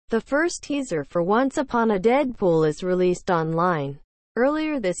The first teaser for Once Upon a Deadpool is released online.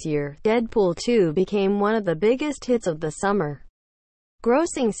 Earlier this year, Deadpool 2 became one of the biggest hits of the summer,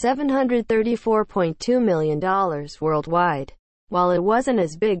 grossing $734.2 million worldwide. While it wasn't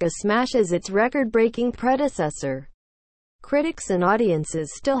as big a smash as its record-breaking predecessor, critics and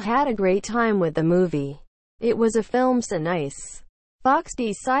audiences still had a great time with the movie. It was a film so nice, Fox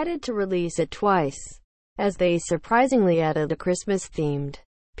decided to release it twice, as they surprisingly added a Christmas-themed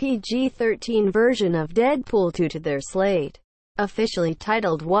PG-13 version of Deadpool 2 to their slate. Officially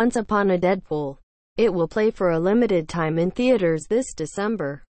titled Once Upon a Deadpool, it will play for a limited time in theaters this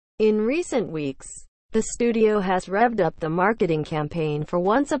December. In recent weeks, the studio has revved up the marketing campaign for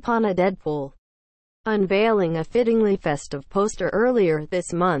Once Upon a Deadpool, unveiling a fittingly festive poster earlier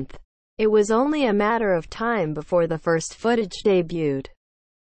this month. It was only a matter of time before the first footage debuted,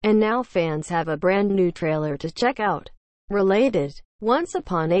 and now fans have a brand new trailer to check out. Related, Once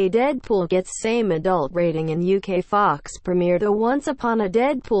Upon a Deadpool gets same adult rating in UK. Fox premiered a Once Upon a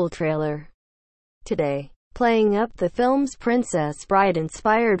Deadpool trailer today, playing up the film's Princess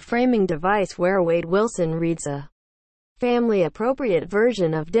Bride-inspired framing device where Wade Wilson reads a family-appropriate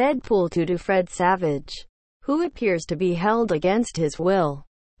version of Deadpool 2 to Fred Savage, who appears to be held against his will.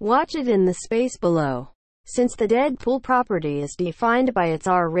 Watch it in the space below. Since the Deadpool property is defined by its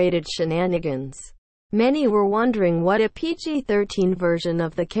R-rated shenanigans, many were wondering what a PG-13 version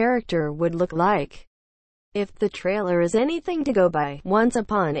of the character would look like. If the trailer is anything to go by, Once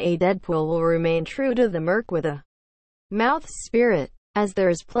Upon a Deadpool will remain true to the Merc with a mouth spirit, as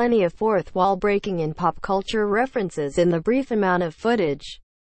there's plenty of fourth wall breaking and pop culture references in the brief amount of footage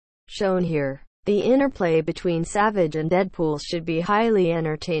shown here. The interplay between Savage and Deadpool should be highly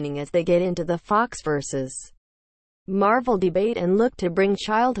entertaining as they get into the Fox versus Marvel debate and look to bring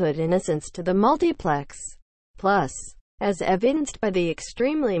childhood innocence to the multiplex. Plus, as evidenced by the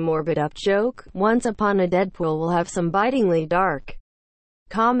extremely morbid up-joke, Once Upon a Deadpool will have some bitingly dark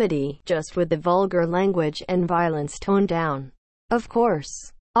comedy, just with the vulgar language and violence toned down. Of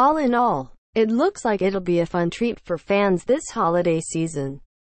course, all in all, it looks like it'll be a fun treat for fans this holiday season.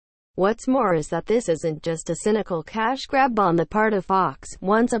 What's more is that this isn't just a cynical cash grab on the part of Fox.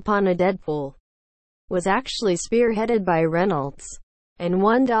 Once Upon a Deadpool was actually spearheaded by Reynolds, and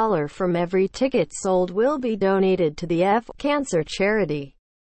 $1 from every ticket sold will be donated to the cancer charity,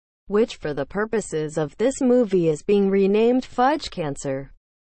 which for the purposes of this movie is being renamed Fudge Cancer.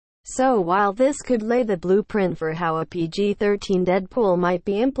 So while this could lay the blueprint for how a PG-13 Deadpool might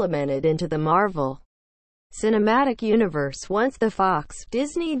be implemented into the Marvel Cinematic Universe once the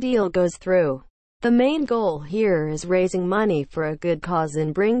Fox-Disney deal goes through, the main goal here is raising money for a good cause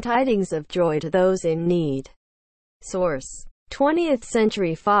and bring tidings of joy to those in need. Source: 20th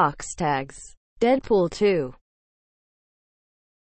Century Fox tags Deadpool 2.